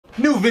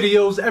New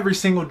videos every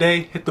single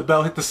day. Hit the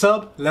bell, hit the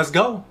sub. Let's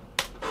go.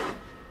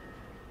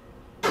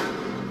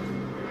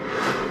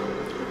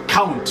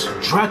 Count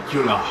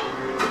Dracula.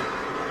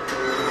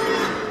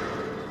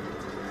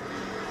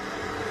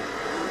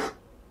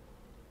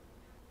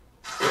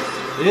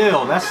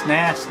 Ew, that's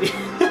nasty.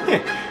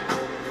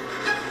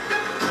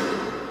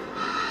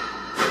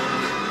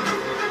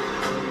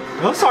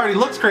 This already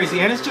looks crazy,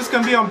 and it's just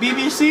gonna be on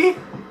BBC?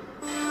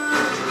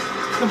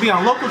 It's gonna be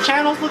on local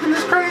channels looking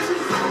this crazy?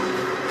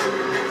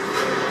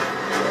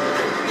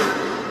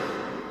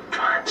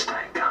 Try and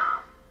stay calm.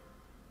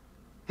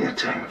 You're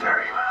doing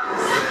very well.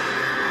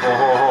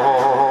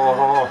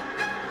 Oh.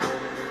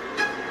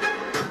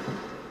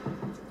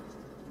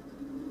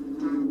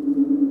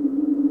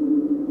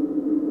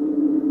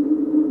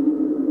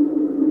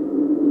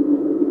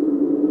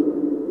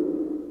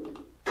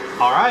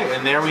 Alright,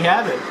 and there we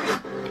have it.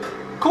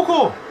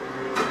 Cool.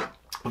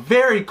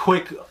 Very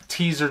quick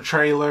teaser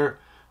trailer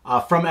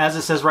from, as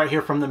it says right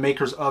here, from the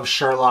makers of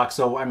Sherlock.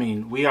 So, I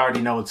mean, we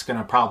already know it's going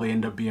to probably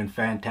end up being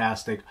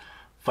fantastic,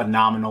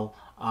 phenomenal.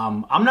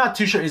 I'm not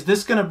too sure. Is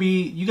this going to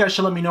be, you guys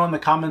should let me know in the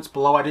comments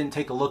below. I didn't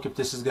take a look if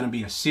this is going to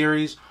be a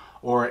series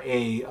or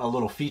a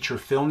little feature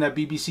film that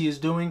BBC is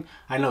doing.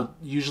 I know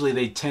usually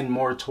they tend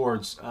more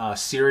towards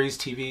series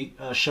TV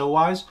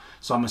show-wise.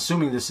 So I'm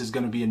assuming this is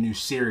going to be a new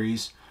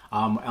series,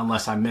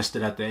 unless I missed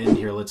it at the end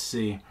here. Let's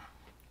see.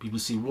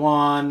 BBC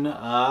One,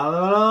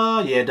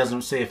 yeah, it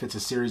doesn't say if it's a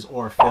series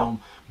or a film,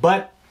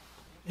 but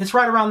it's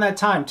right around that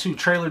time too.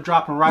 Trailer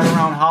dropping right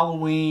around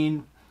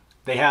Halloween.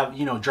 They have,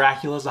 you know,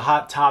 Dracula's a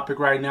hot topic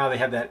right now. They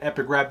have that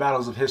epic rap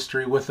battles of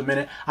history with a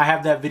minute. I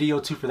have that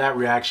video too for that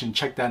reaction.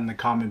 Check that in the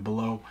comment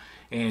below.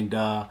 And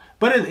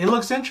but it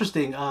looks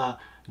interesting.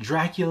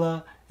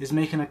 Dracula is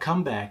making a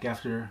comeback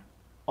after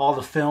all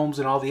the films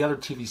and all the other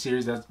TV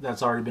series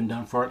that's already been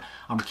done for it.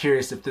 I'm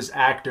curious if this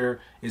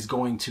actor is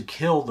going to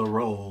kill the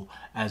role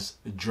as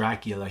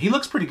Dracula. He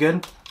looks pretty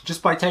good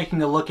just by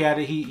taking a look at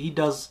it. He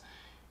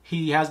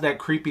has that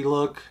creepy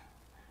look.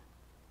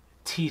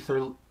 Teeth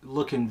are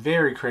looking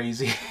very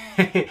crazy.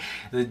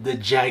 the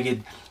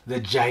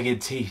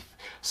jagged teeth.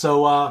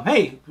 So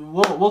hey,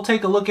 we'll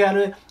take a look at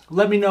it.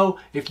 Let me know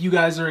if you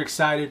guys are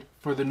excited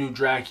for the new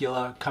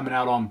Dracula coming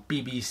out on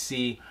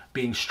BBC,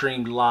 being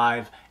streamed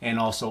live and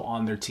also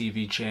on their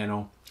TV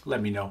channel.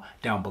 Let me know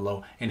down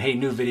below. And hey,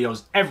 new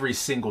videos every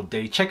single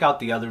day. Check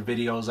out the other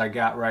videos I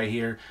got right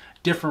here.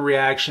 Different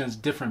reactions,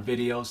 different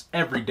videos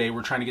every day.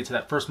 We're trying to get to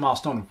that first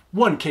milestone of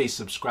 1K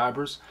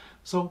subscribers.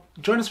 So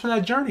join us for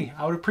that journey.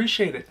 I would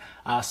appreciate it.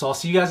 So I'll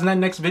see you guys in that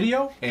next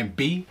video, and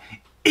be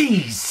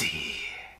easy.